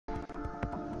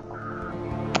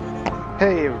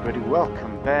Hey everybody,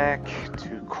 welcome back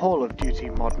to Call of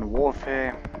Duty Modern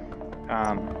Warfare.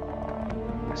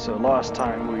 So last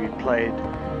time we played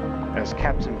as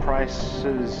Captain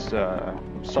Price's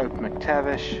Soap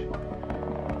McTavish,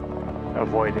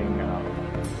 avoiding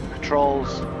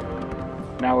patrols.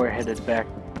 Now we're headed back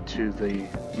to the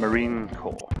Marine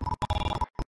Corps.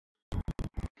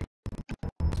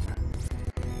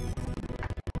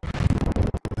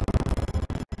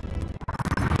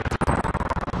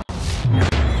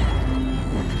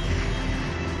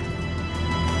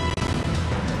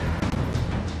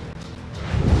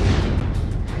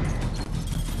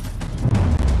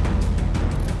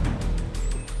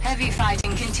 Heavy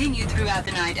fighting continued throughout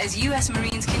the night as U.S.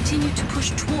 Marines continued to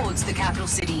push towards the capital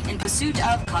city in pursuit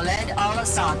of Khaled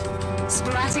al-Assad.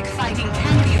 Sporadic fighting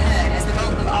can be heard as the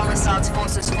bulk of al-Assad's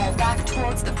forces fall back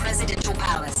towards the presidential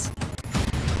palace.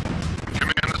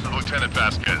 Command, this is Lieutenant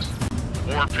Vasquez.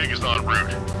 War Pig is en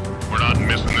route. We're not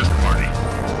missing this party.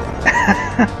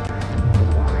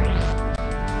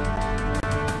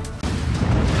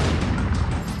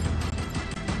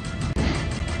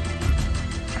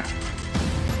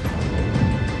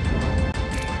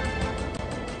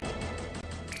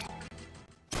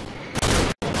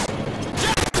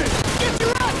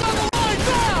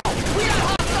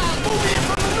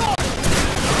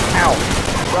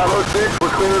 Bravo 6, we're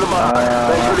clear of the box.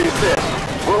 Thanks for the assist.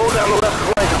 We'll hold down the left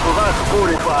flank and provide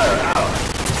supporting fire. Out.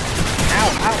 Ow,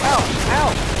 ow, ow, ow!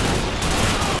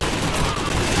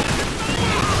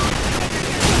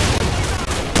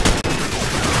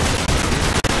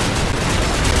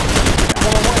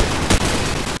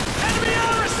 Enemy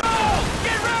on assault!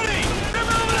 Get ready! They're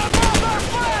moving up off our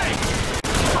flank!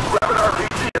 Rapid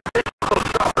RPG is close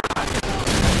choppers.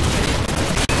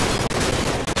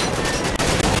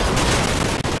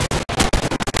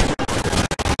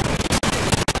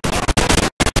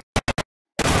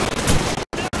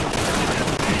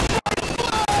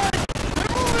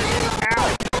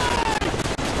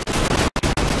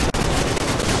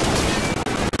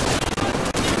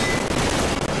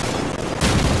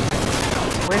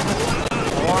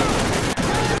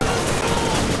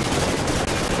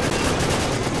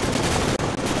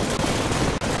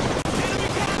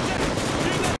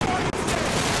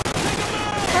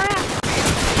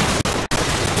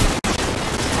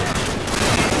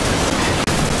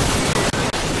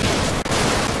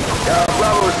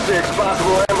 Bravo 6,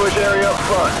 possible ambush area up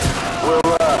front. We'll,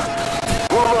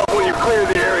 warm up when you clear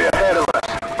the area ahead of us.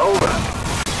 Over.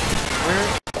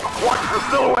 Watch the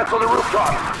silhouettes on the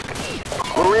rooftop.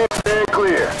 Marines stand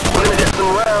clear. We're gonna get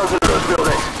some rounds into those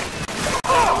buildings.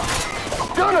 Oh!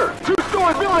 Gunner!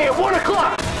 Two-story building at 1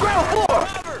 o'clock! Ground floor!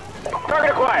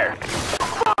 Target acquired.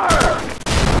 Fire!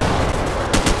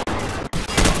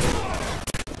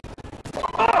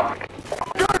 Oh!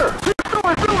 Gunner!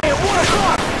 Two-story building at 1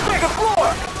 o'clock! Second floor!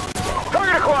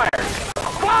 Target acquired!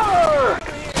 Fire!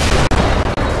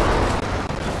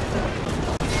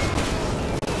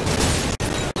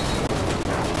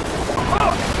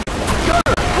 Oh!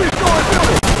 Gunner! Three-story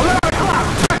building! 11 o'clock!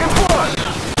 Second floor!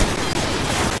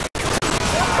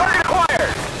 Target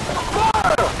acquired!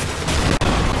 Fire!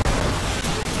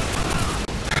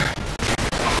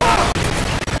 Oh!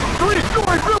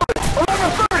 Three-story building!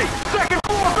 11:30! Second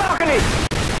floor balcony!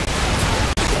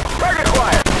 Target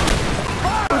acquired!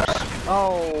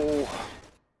 Oh,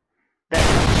 that's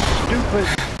stupid.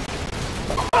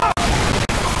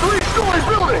 Three-story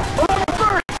building!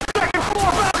 11:30! Second floor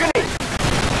balcony!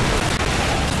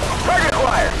 Target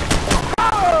acquired!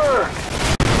 Fire!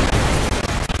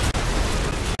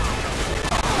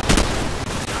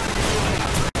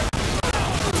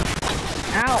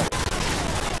 Ow!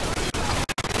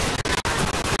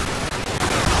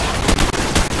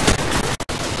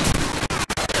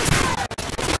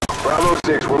 Bravo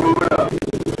 6, we're moving up.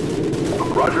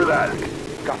 Roger that.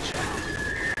 Gotcha.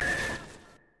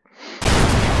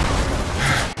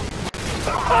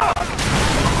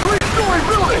 Three-story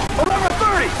building!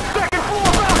 11:30! Second floor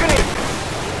balcony!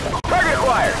 Target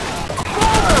acquired!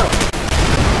 Fire!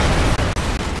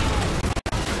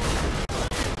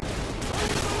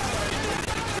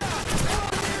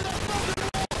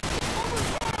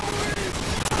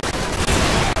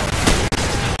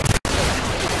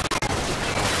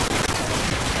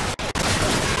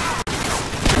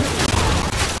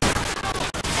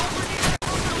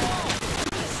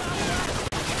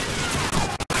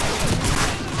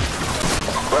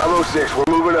 Bravo 6, we're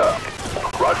moving up.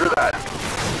 Roger that.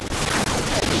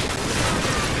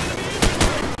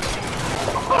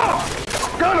 Oh!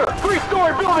 Gunner!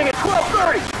 Three-story building at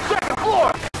 12:30! Second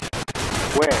floor!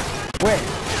 Where? Where?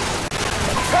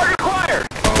 Target acquired!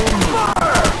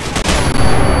 Fire!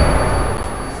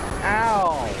 Ow!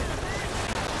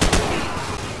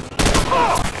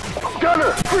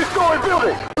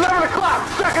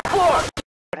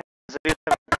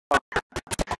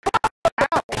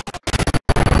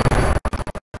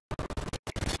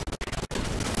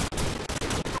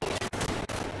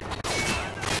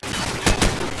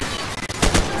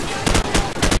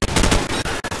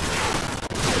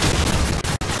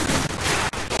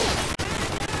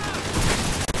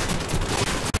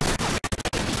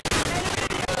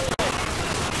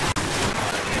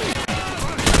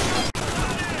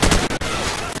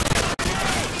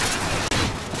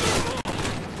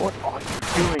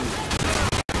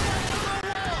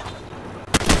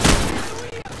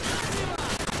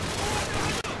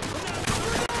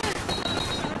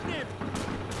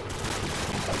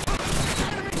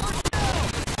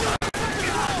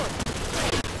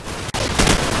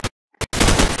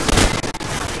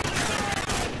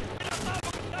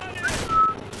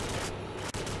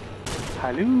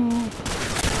 Hello.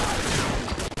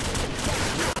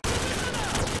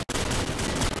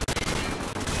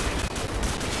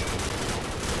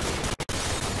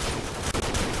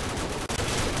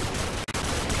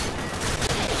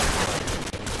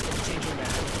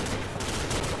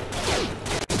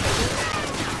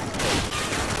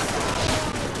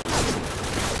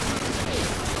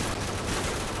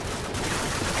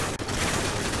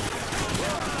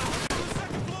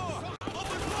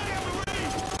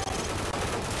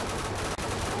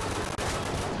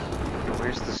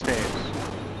 Where's the stairs?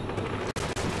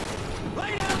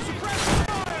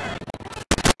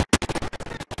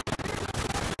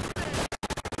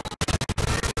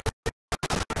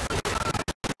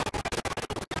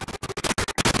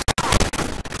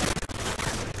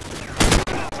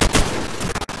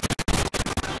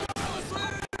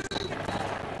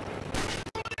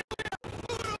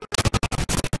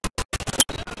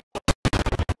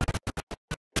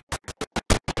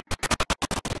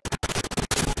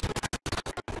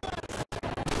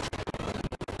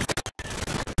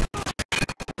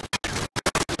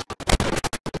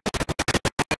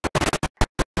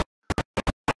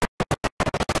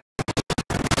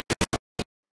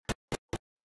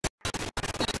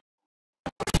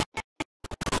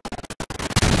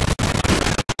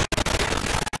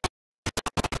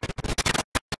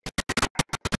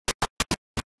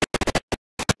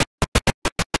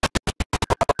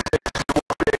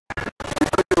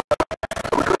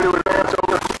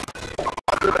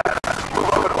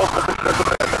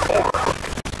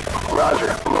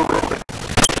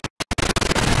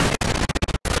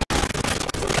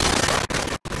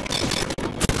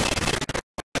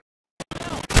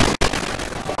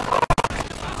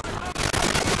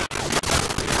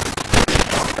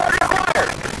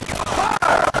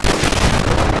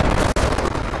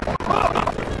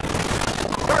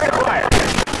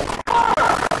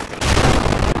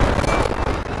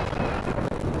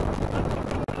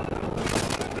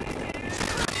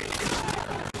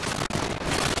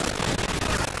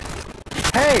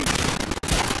 Hey!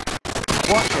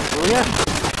 Watch it, will ya?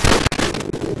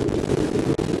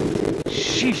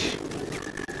 Sheesh.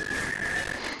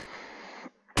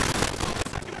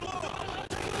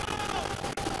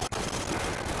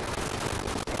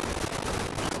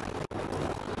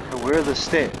 Where are the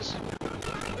stairs?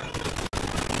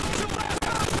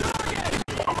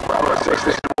 Bravo 6,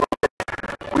 this is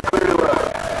we clear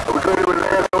to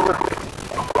advance over.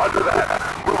 Roger that.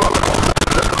 Move on.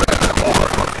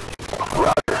 Over.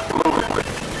 Roger, moving.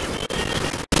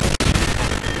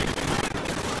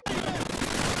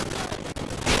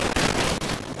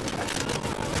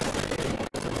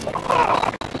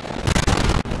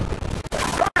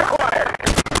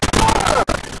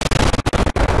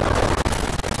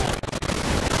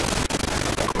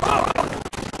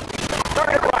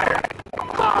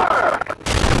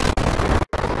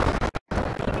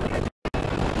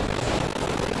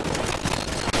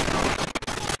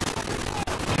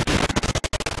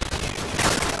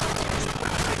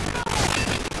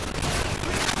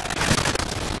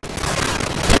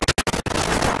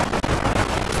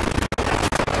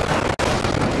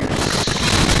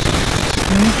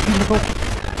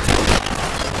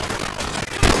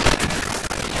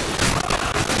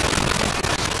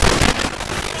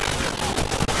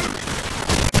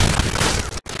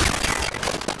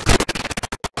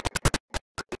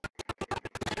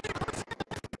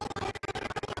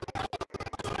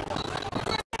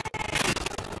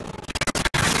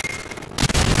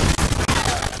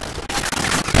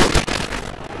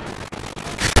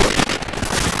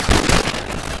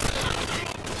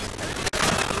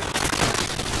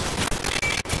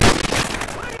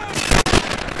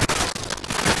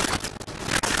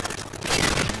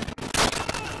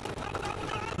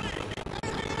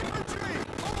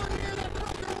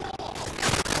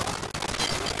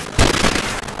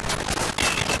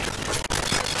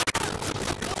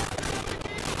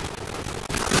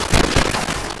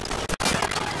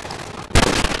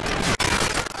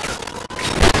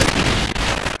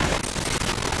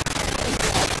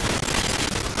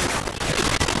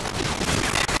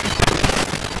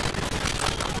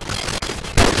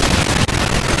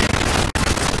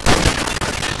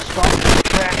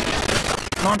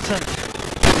 Nonsense.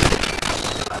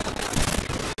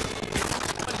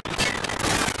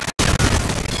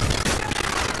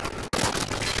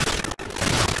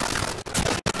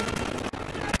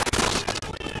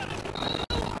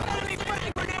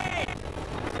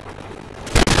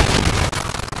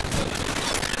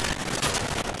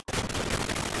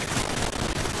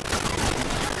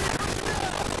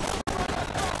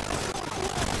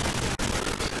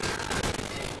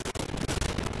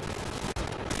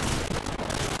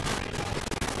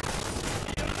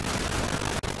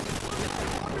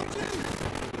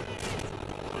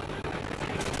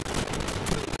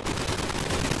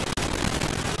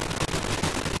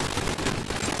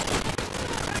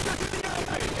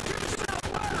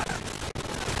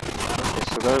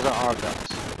 those are our guys.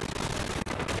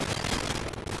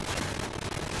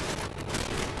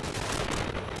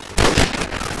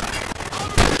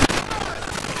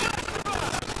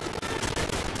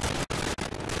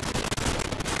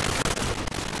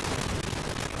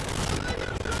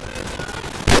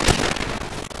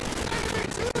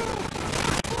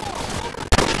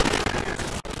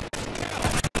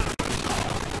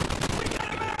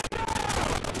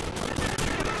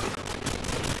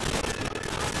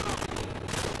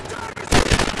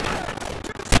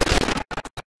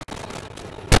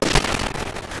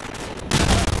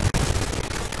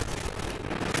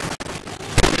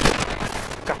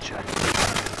 Gotcha.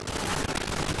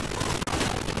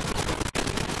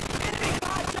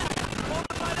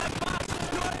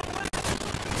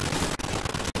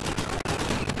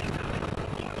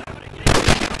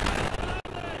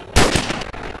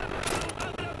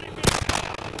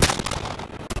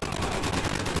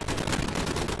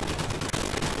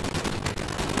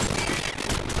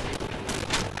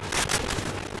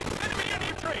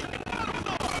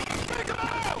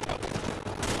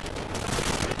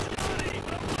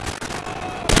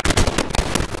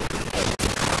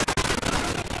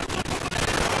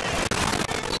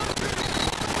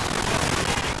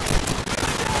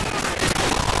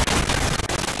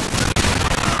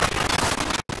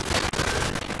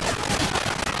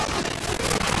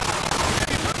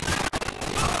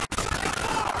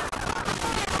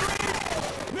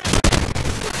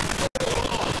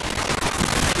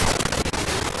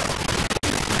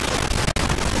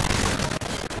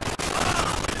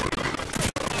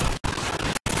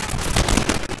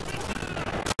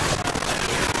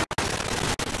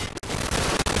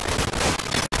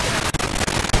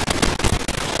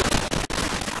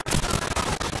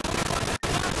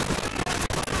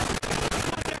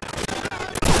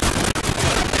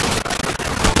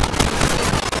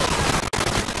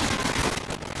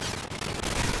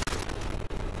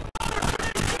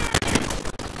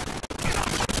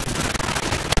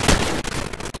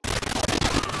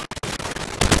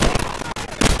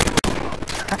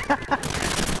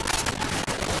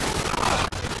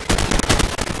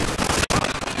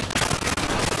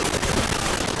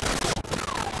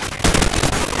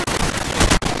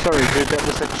 Sorry dude, that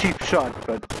was a cheap shot,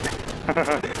 but...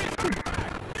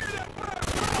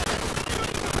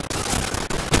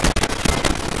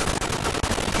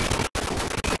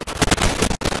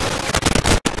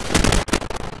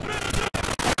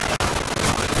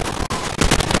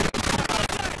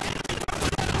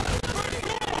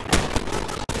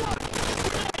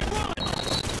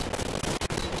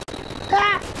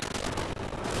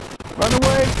 Run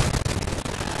away!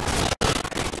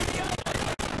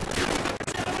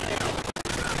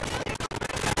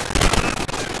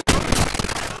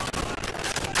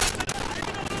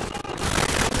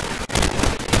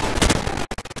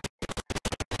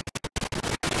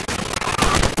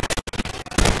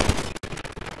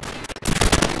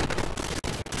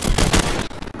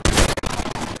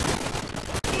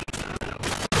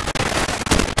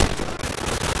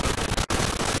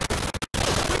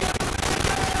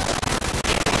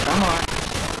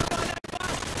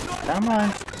 Come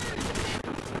on.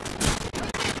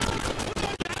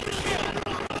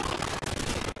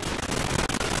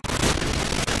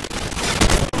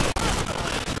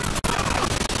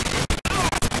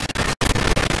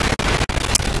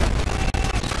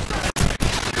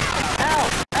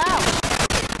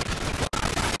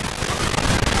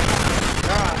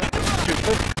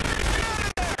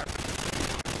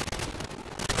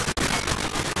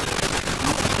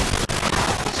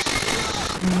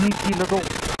 Sneaky little...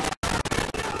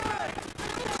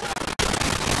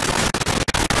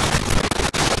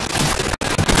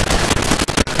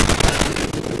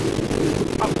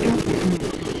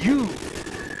 You!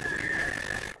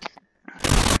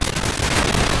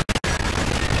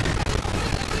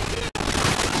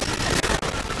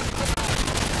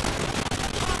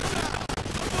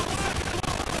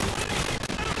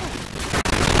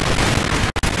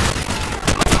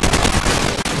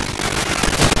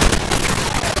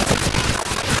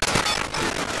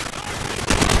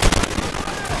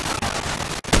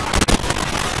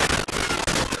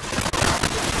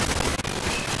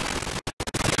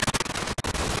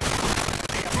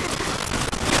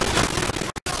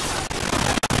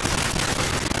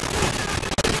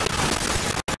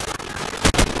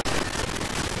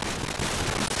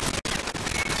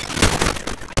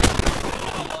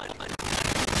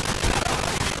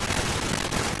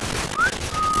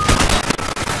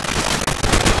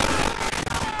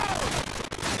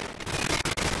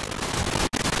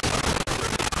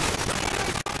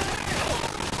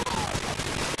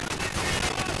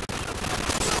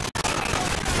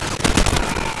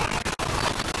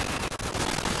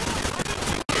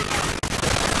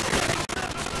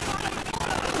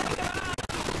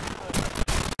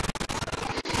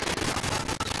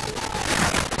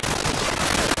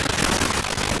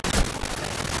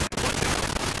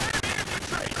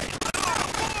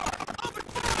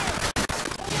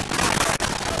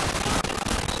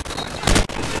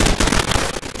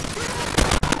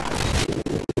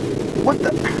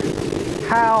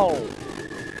 How?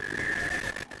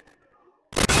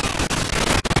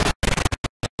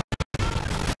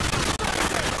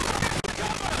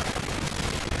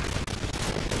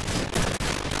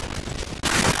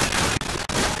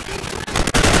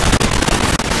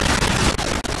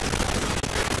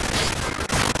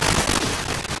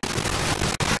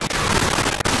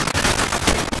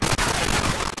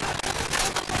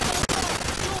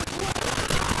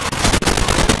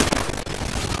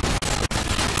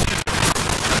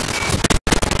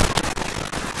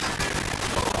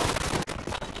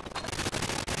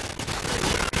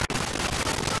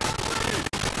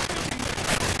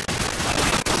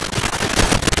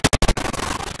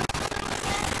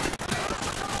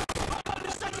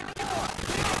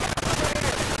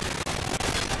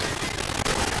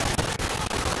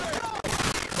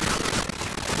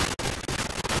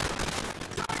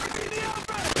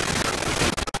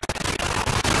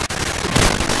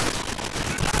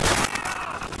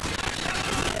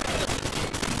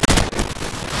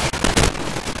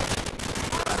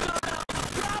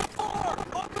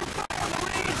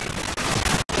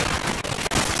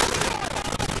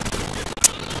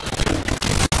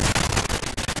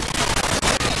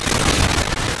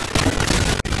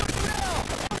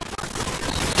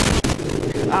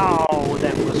 Oh,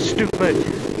 that was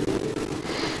stupid.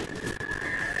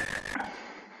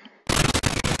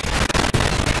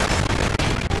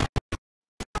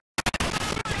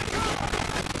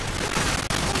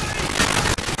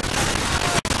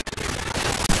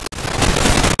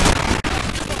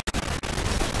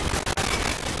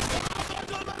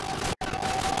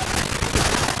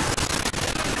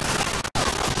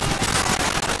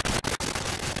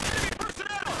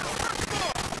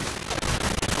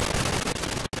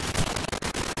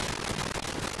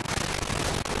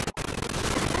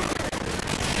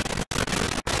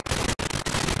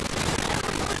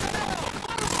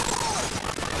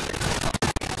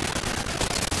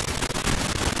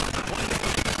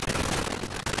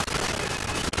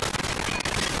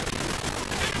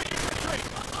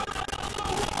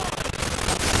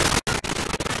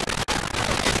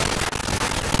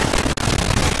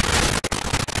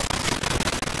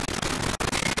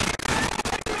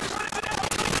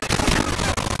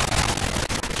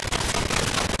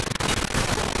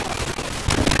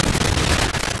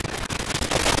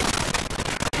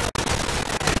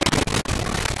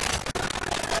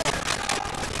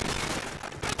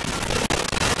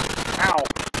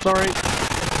 Sorry.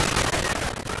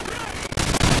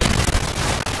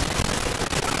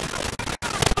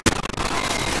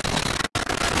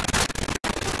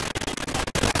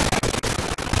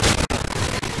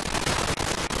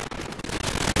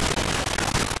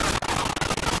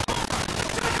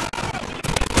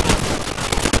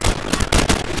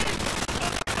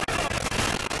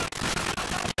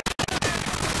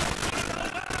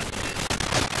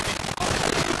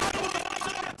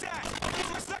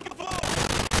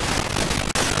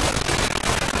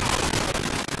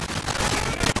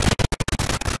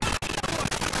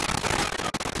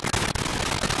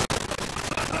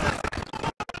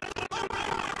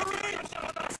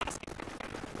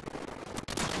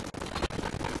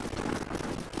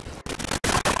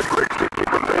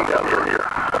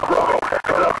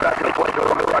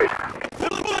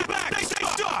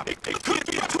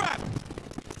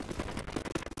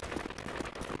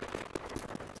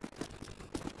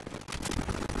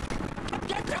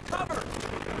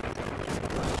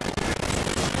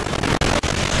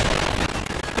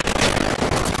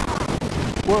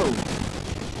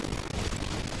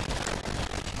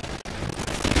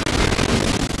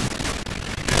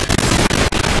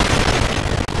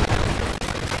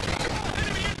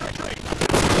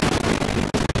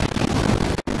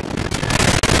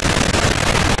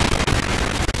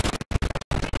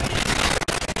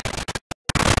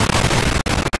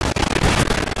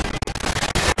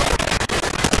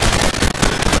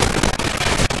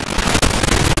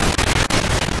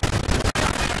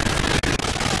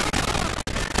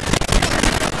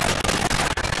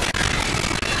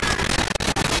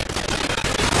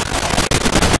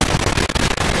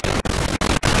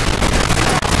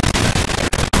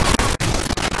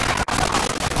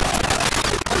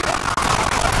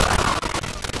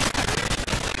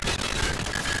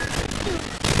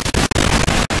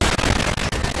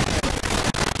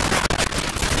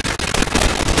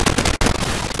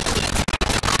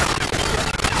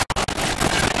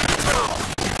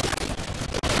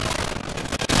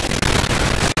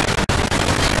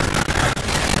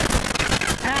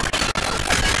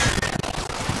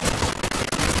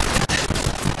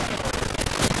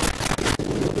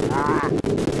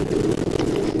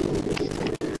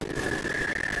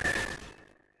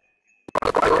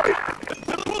 Right.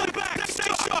 Pull it back!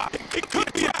 Stay sharp! It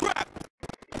could be a trap!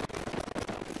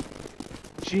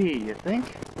 Gee, you think?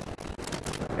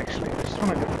 Actually, I just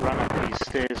want to run up these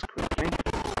stairs quickly.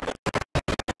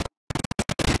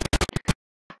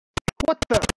 What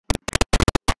the?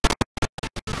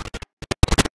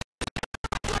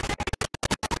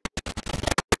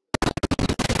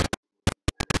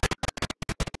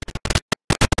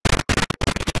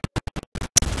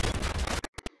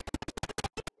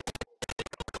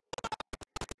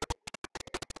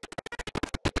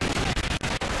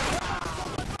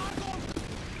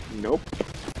 Nope.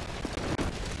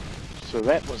 So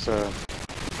that was a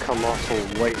colossal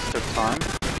waste of time.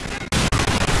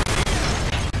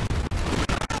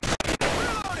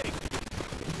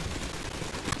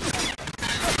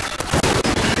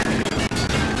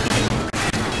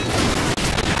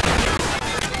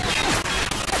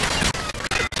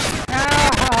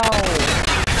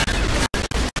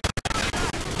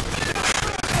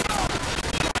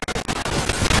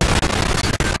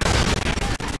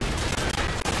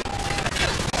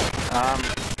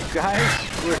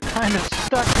 Guys, we're kind of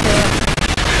stuck here.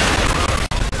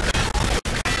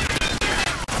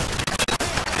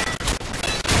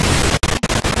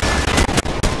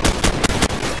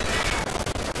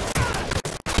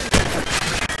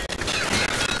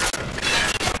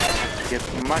 Get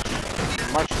much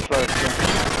closer.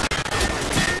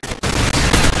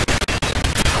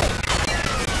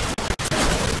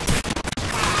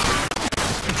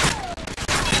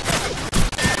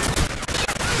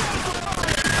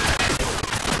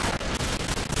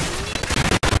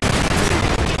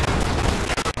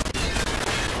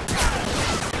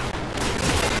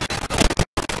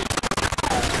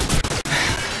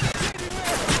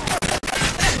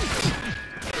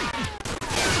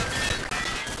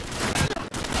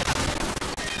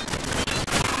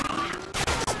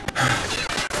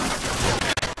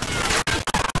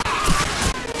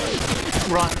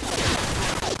 Run.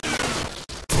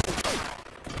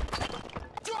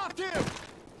 Dropped him!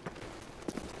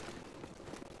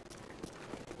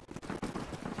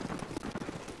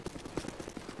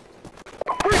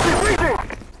 Breaching!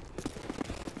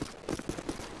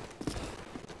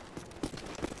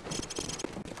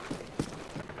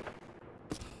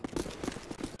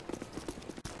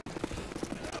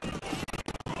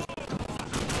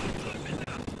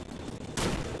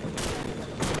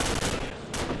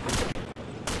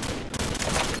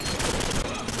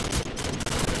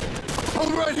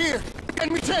 Hold right here!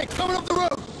 Enemy tank coming up the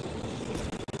road!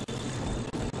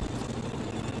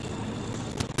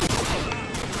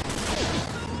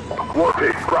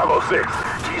 Warpig, Bravo 6.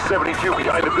 G-72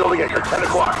 behind the building at your 10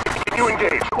 o'clock. Can you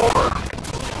engage? Over.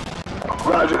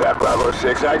 Roger that, Bravo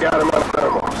 6. I got him on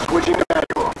thermal. Switching to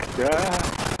manual.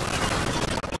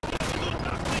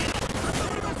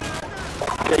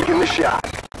 Taking the shot.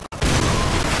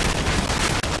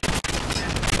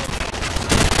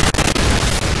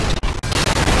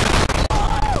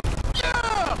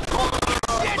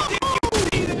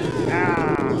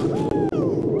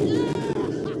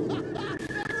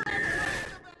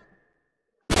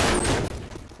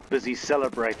 Busy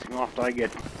celebrating after I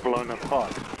get blown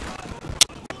apart.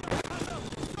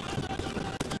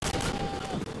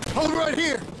 Hold right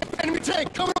here! Enemy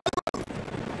tank coming up the road!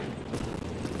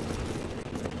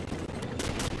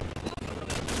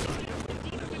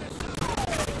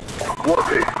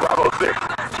 Warpig, Bravo 6.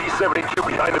 G-72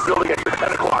 behind the building at your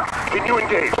 10 o'clock. Can you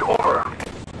engage? Over.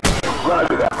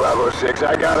 Roger that, Bravo 6.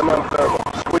 I got him on thermal.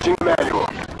 Switching to manual.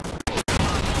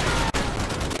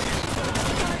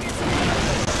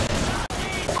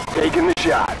 Taking the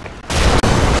shot.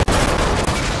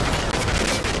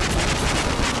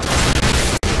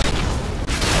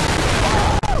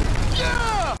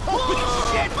 Yeah! Holy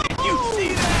shit! Did you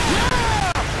see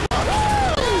that? Yeah!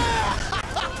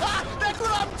 That's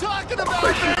what I'm talking about,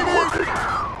 Nice shooting, baby! Warpig.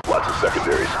 Lots of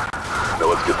secondaries. Now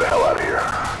let's get the hell out of here.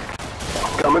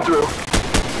 Coming through.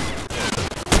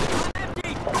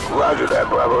 Roger that,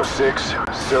 Bravo 6.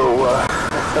 So,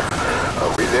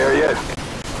 are we there yet?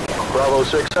 Bravo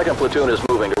 6, 2nd platoon is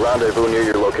moving to rendezvous near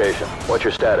your location. What's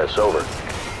your status? Over.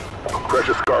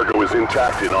 Precious cargo is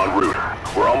intact and en route.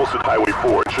 We're almost at Highway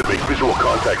 4 and should make visual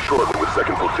contact shortly with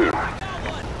 2nd platoon.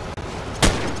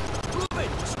 Move it!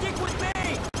 Stick with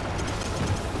me!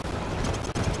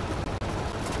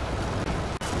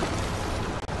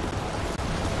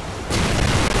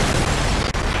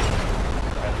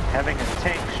 Having a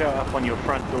tank show up on your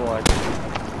front door, I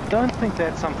don't think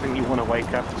that's something you want to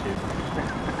wake up to.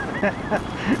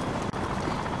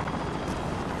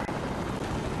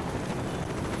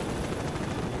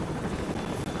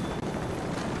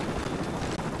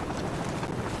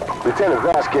 Lieutenant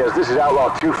Vasquez, this is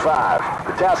Outlaw 2-5.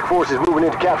 The task force is moving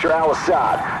in to capture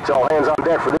Al-Assad. It's all hands on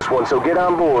deck for this one, so get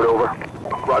on board, over.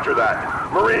 Roger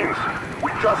that. Marines,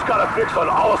 we just got a fix on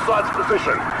Al-Assad's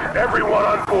position. Everyone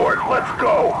on board, let's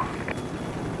go!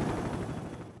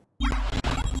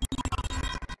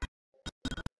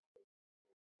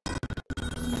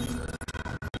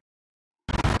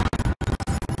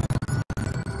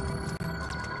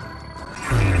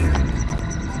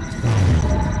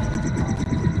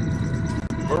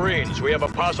 Marines, we have a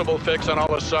possible fix on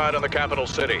Al-Assad in the capital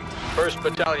city. 1st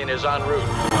Battalion is en route.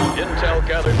 Intel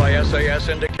gathered by SAS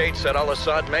indicates that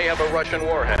Al-Assad may have a Russian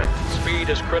warhead. Speed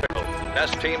is critical.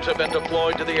 Nest teams have been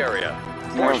deployed to the area.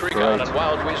 Force Recon and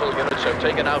Wild Weasel units have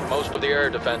taken out most of the air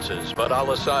defenses, but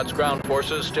Al-Assad's ground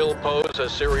forces still pose a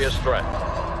serious threat.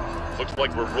 Looks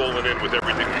like we're rolling in with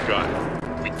everything we got.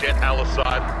 We get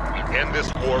Al-Assad, we end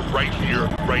this war right here,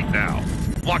 right now.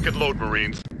 Lock and load,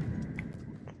 Marines.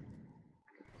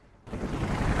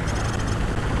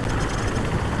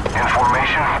 In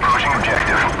formation, approaching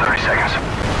objective. 30 seconds.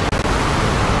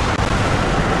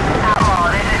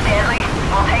 Outlaw, this is Deadly.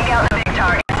 We'll take out the big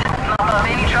targets. Mop up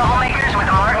any troublemakers with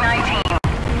the Mark 19.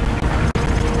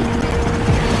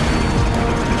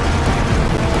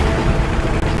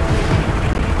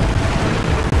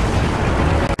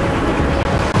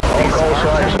 All call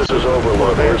signs, this is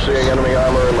Overlord. We're seeing enemy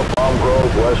armor in the Palm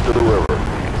Grove west of the river.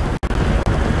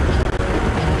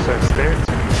 So it's there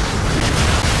too.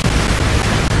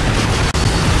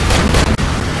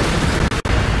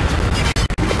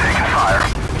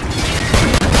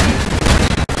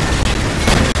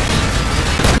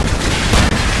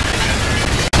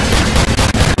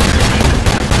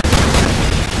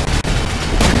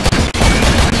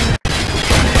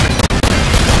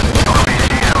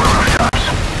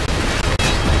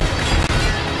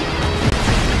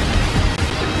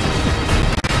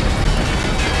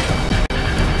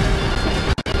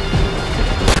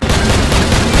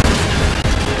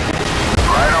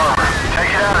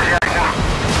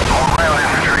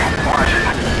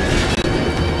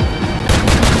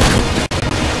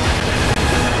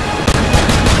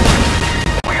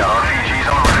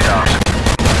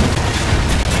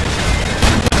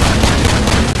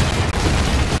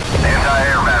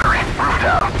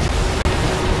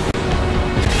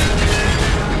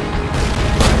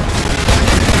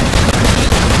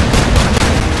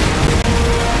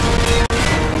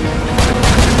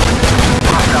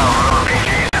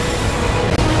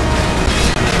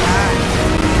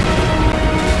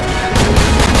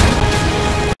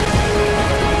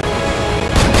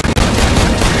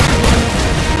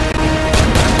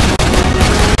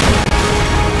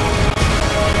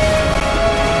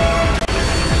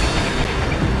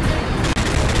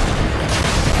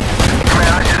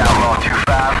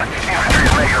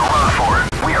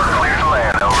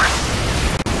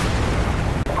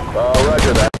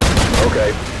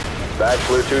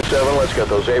 Bachelor 2-7, let's get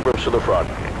those Abrams to the front.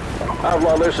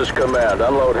 Outlaw, this is command.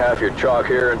 Unload half your chalk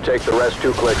here and take the rest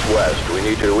 2 clicks west. We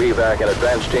need you to evac an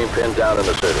advance team pinned down in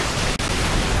the city.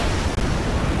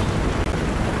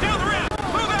 Down the ramp!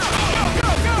 Move out! Go,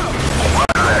 go, go!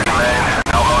 Roger that, command.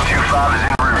 Outlaw 2-5 is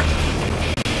en route.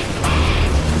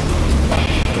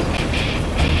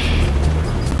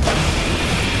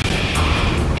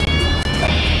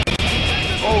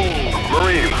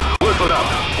 Marines, listen up.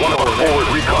 One of our forward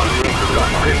recon teams has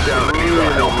gotten pinned down and needs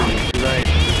our help.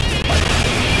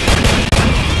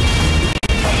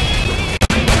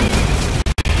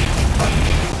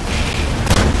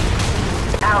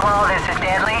 Outlaw, this is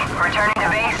Deadly. Returning to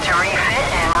base to refit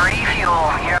and refuel.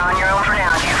 You're on your own for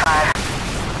now, 2-5.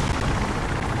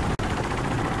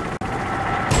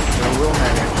 We'll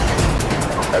manage.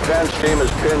 Advance team is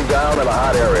pinned down in a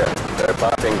hot area. They're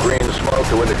popping green smoke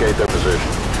to indicate their position.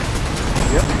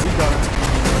 Yep, we got it.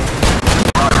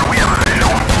 Roger, we have a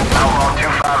visual. Outlaw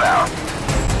 2-5 out.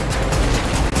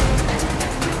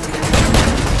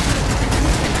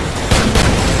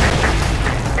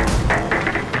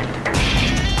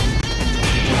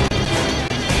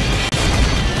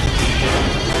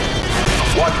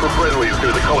 Watch for friendlies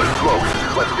near the colored smoke.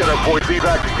 Let's get our boys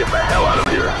evac and get the hell out of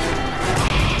here.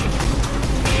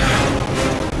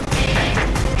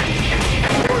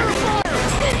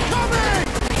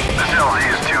 This LZ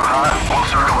is too hot. We'll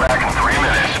circle back in 3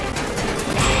 minutes.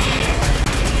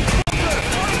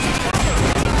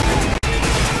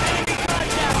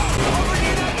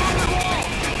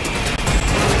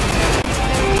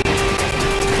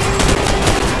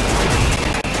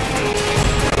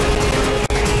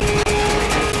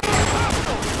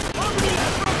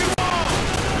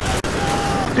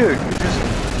 Dude,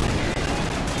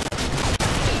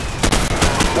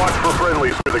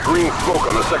 seeing smoke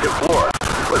on the second floor.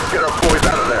 Let's get our boys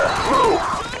out of there. Move!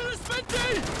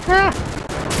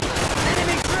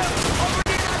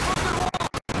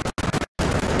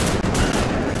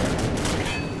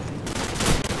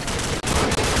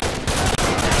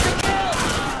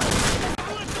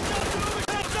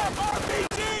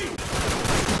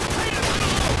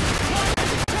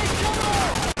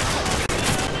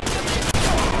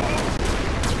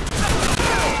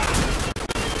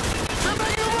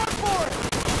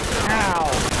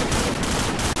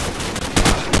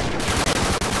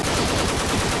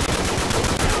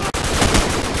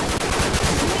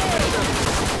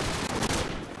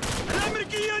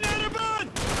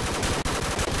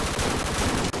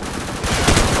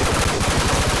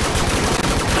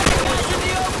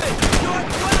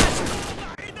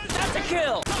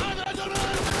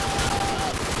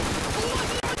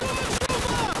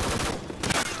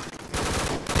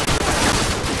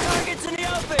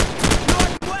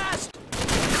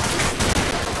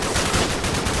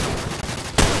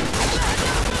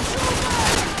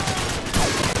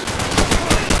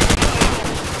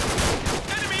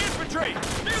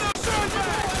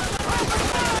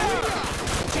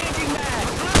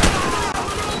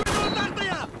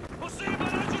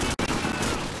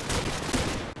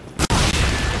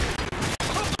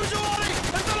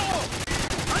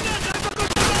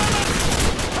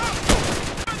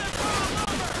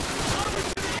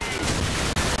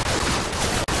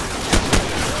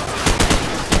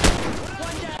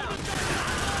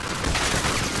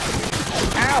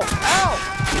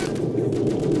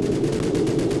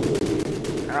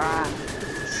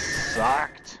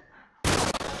 Sucked.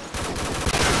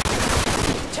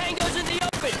 Tango's in the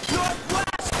open!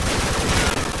 Northwest!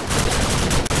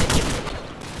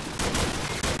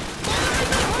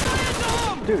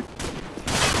 Dude.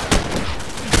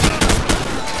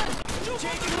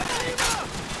 Changing back!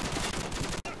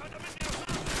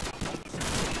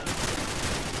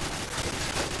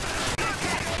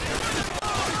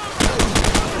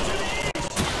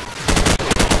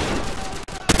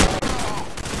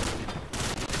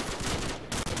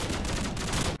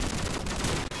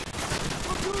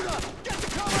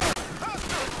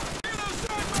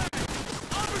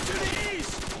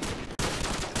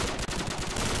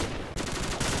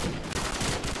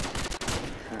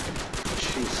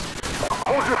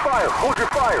 Hold your fire! Hold your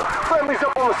fire! Friendly's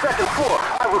up on the second floor!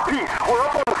 I repeat, we're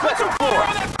up on the second floor!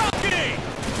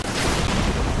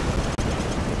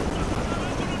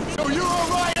 So you're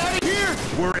alright out of here?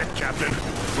 We're it, Captain.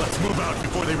 Let's move out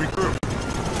before they regroup.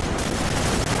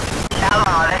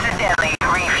 Hello, this is Deadly.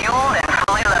 Refueled and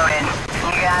fully loaded.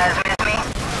 You guys miss me?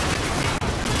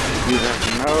 You have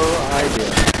no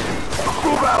idea.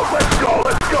 Move out! Let's go!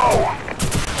 Let's go!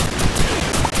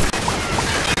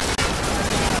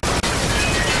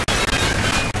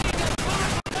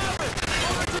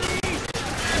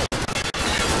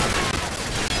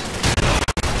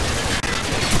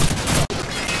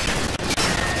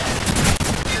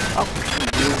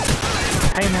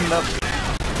 Pain in the...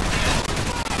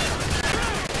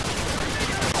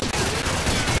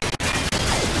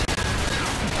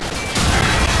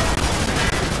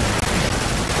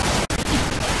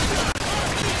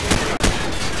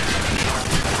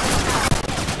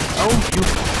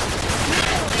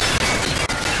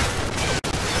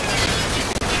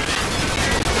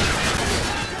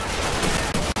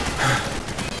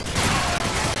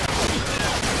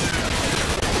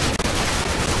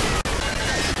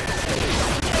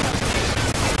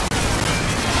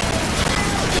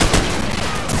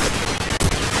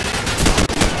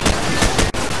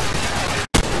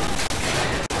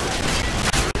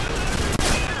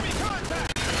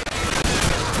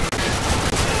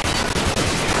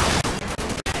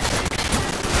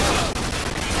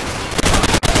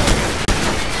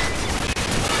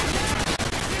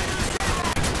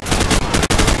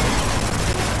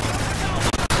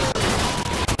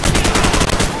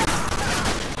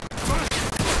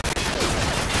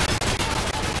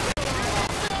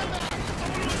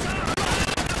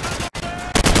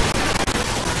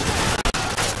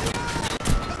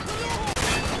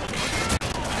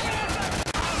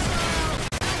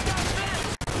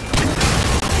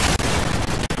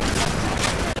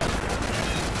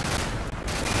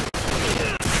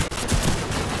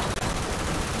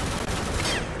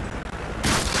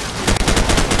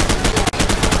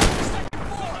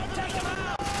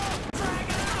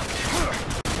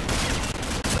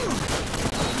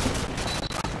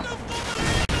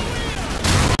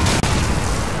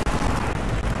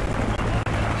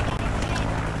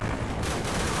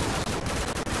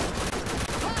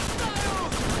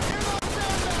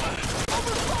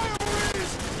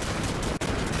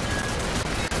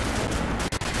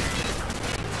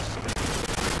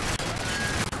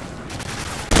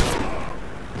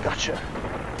 Gotcha.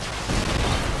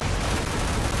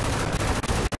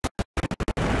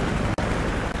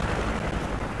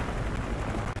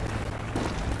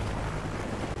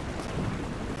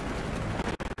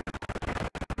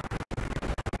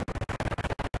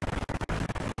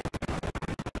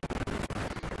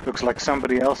 Looks like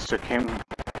somebody else took him.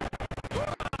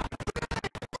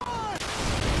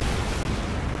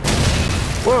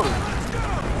 Whoa!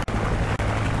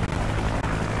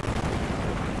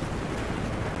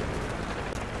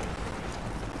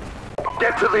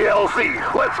 Get to the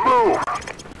LZ. Let's move.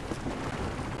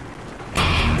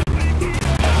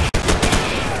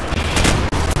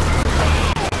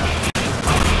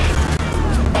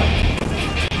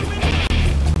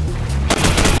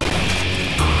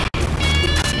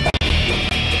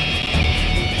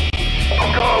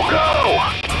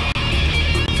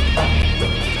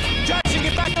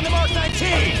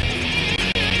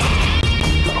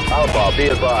 Be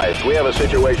advised, we have a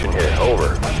situation here.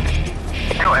 Over.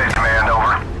 Go ahead, Command.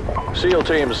 Over. SEAL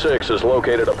Team 6 has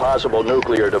located a possible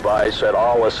nuclear device at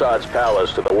Al-Assad's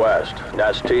palace to the west.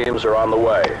 Nest teams are on the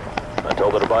way. Until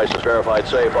the device is verified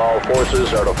safe, all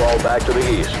forces are to fall back to the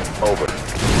east. Over.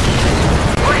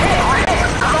 We're hit!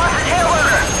 I'm off the tail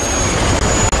order!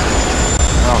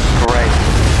 Oh, great.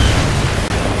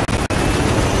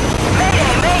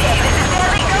 Mayday! This is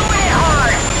Deadly going in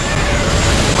hard!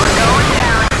 We're going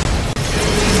down!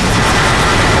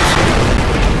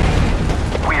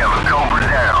 We have a Cobra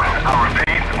down. I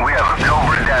repeat, we have a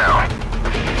Cobra down.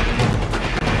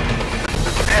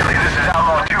 Deadly, this is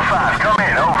Outlaw 2-5. Come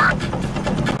in, over.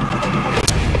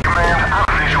 Command, I'm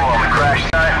visual on the crash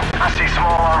site. I see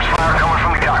small arms fire coming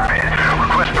from the cockpit.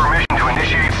 Request permission to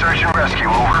initiate search and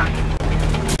rescue, over.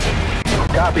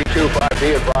 Copy 2-5,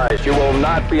 be advised, you will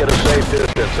not be at a safe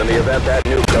distance in the event that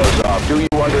nuke goes off. Do you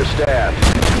understand?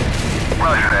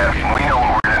 Roger that. We know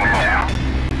what we're getting into.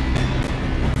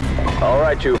 All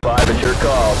right, 2-5, it's your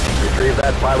call. Retrieve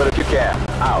that pilot if you can.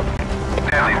 Out.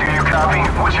 Deadly, do you copy?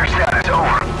 What's your status?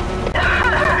 Over.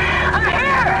 I'm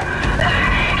here!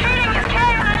 Shooting is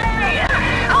KIA!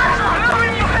 Hostiles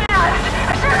moving you fast!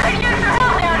 I sure could use some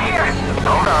help down here!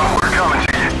 Hold on, we're coming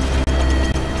to you.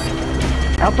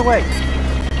 Out the way.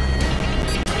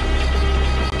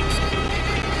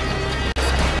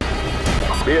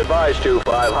 Be advised, 2-5,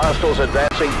 hostiles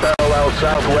advancing parallel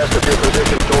southwest of your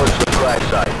position towards the crash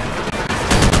site.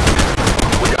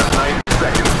 We got 90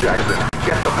 seconds, Jackson.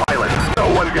 Get the pilot.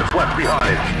 No one gets left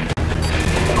behind.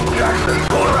 Jackson,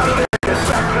 pull her out of there. Get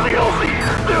back to the LZ.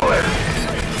 Do it.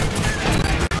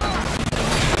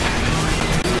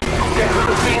 Get to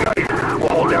the C-Knight. We'll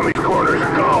hold down these corners.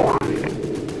 Go.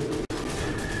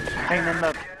 Hang in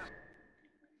the...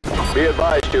 Be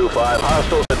advised, 2-5,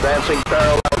 hostiles advancing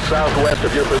parallel southwest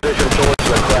of your position towards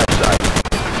the crash site.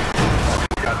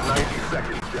 We got 90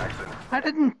 seconds, Jackson. I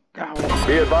didn't... Oh.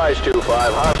 Be advised, 2-5,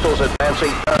 hostiles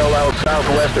advancing parallel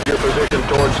southwest of your position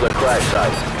towards the crash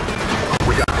site.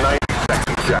 We got 90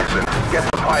 seconds, Jackson. Get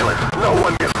the pilot. No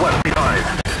one gets left behind.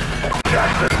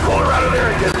 Jackson, pull her out of there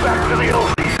and get back to the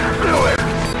LZ. Do it.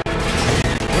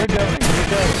 We're going.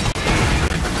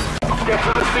 Get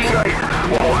to the C-Knight.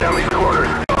 We'll hold down these corners.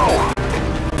 Go.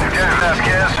 Lieutenant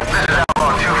Vasquez, this is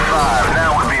Outlaw 2-5.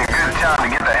 Now would be a good time to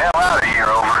get the hell out of here,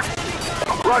 over.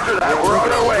 Roger that. We're on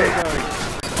our way.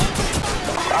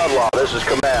 Outlaw, this is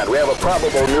Command. We have a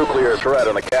probable nuclear threat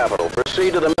in the capital.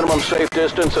 Proceed to the minimum safe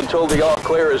distance until the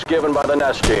all-clear is given by the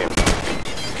Nest team.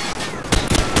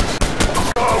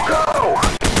 Go, go!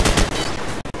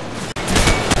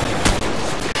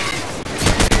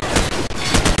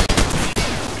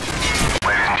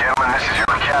 Ladies and gentlemen, this is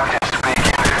your captain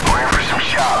speaking. We're in for some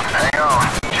shots. Hang on.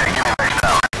 Check in the next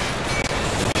hour.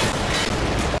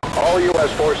 All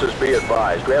U.S. forces be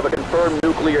advised. We have a confirmed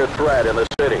nuclear threat in the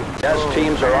city. Nest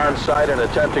teams are on site and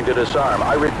attempting to disarm.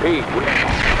 I repeat,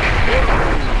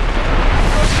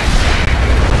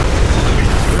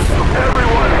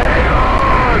 Everyone, hang on!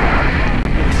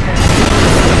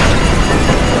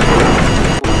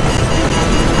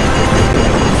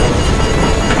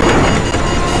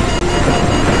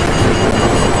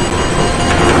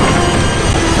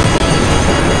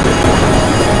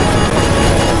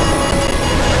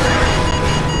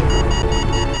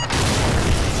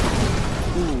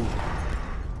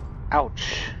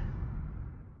 Ouch.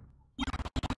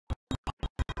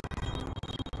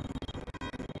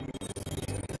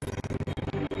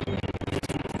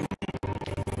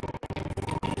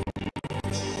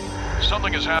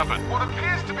 Something has happened. What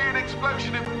appears to be an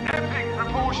explosion of epic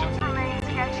proportions. Remains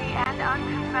sketchy and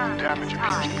unconfirmed. Damage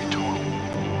appears to be total.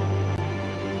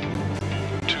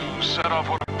 2 set off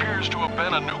what appears to have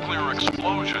been a nuclear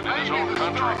explosion in his own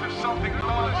country. Something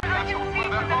large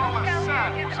whether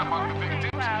al-Assad was among the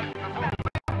victims before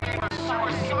the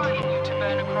suicide. Continue to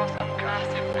burn across a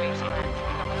massive wasteland.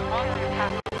 Once the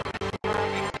capital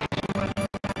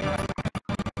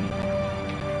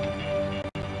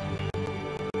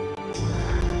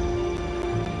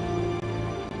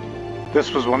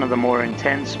This was one of the more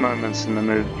intense moments in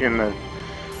the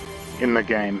in the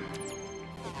game.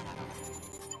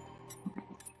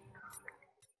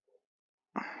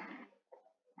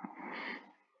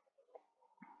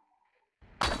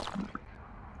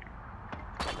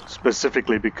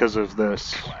 Specifically because of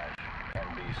this.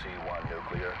 NBC-1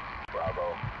 nuclear,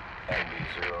 Bravo,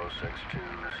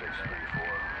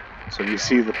 NB062634. So you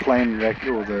see the plane wreck,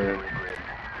 or the...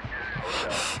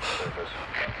 Hotel, surface.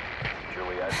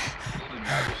 Juliet,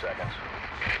 90 seconds.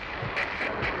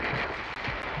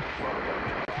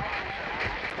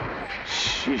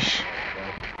 Sheesh.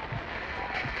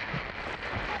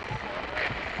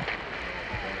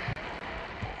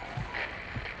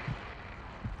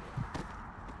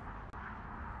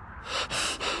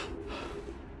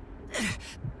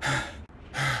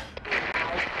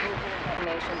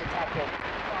 detonation detected.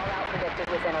 Fallout predicted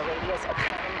within a radius of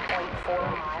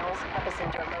 7.4 miles.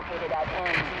 Epicenter located at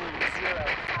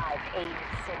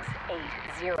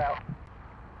ND058680.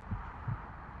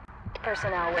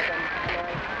 Personnel within the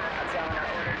primary combat zone are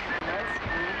ordered to commence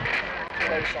immediate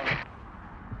evacuation.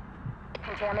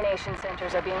 Contamination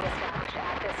centers are being established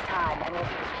at this time and will be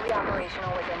fully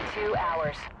operational within 2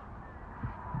 hours.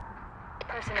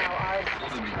 Personnel are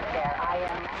advised to prepare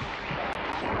IM.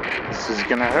 This is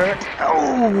gonna hurt.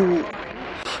 Oh!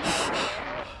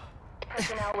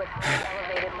 Personnel with highly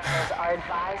elevated levels are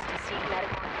advised to seek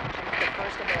medical attention at the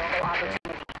first available opportunity.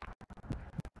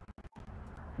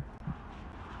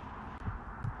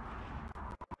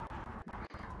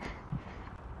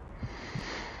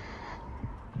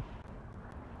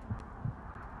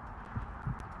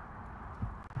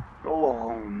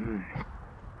 Oh,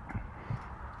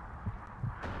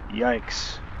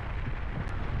 yikes.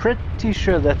 Pretty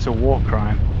sure that's a war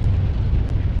crime.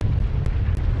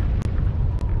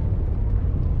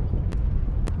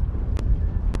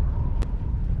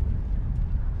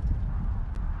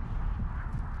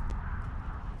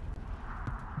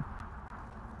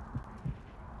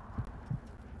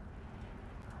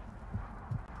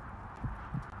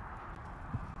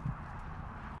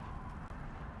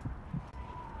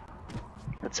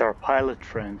 That's our pilot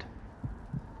friend.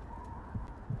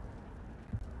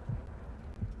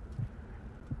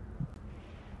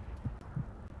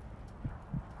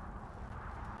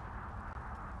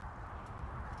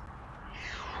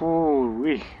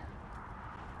 Ooh-wee.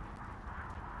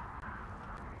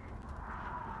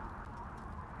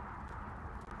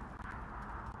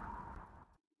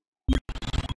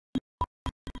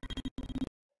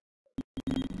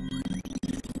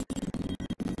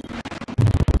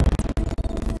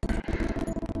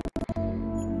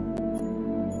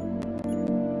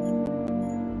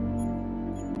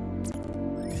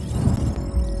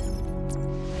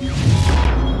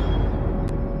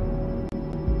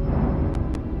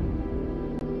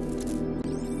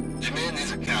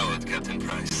 Captain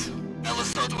Price.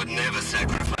 Al-Assad would never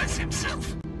sacrifice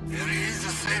himself. There is a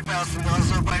safe house in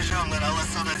Azerbaijan that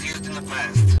Al-Assad has used in the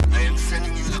past. I am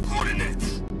sending you the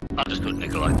coordinates. Understood,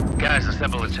 Nikolai. Guys,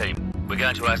 assemble the team. We're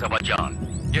going to Azerbaijan.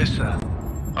 Yes, sir.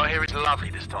 I hear it's lovely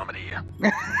this time of the year.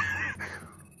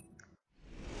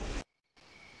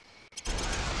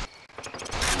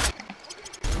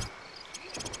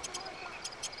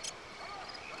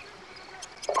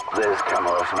 There's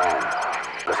Kamarov's man.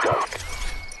 Let's go.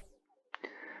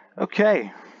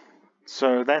 Okay,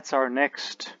 so that's our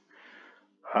next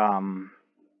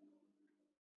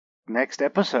next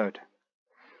episode.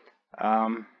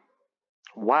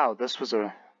 Wow, this was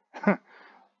a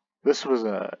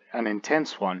an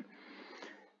intense one.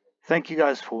 Thank you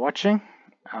guys for watching.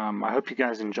 I hope you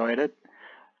guys enjoyed it.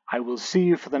 I will see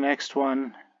you for the next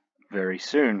one very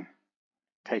soon.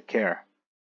 Take care.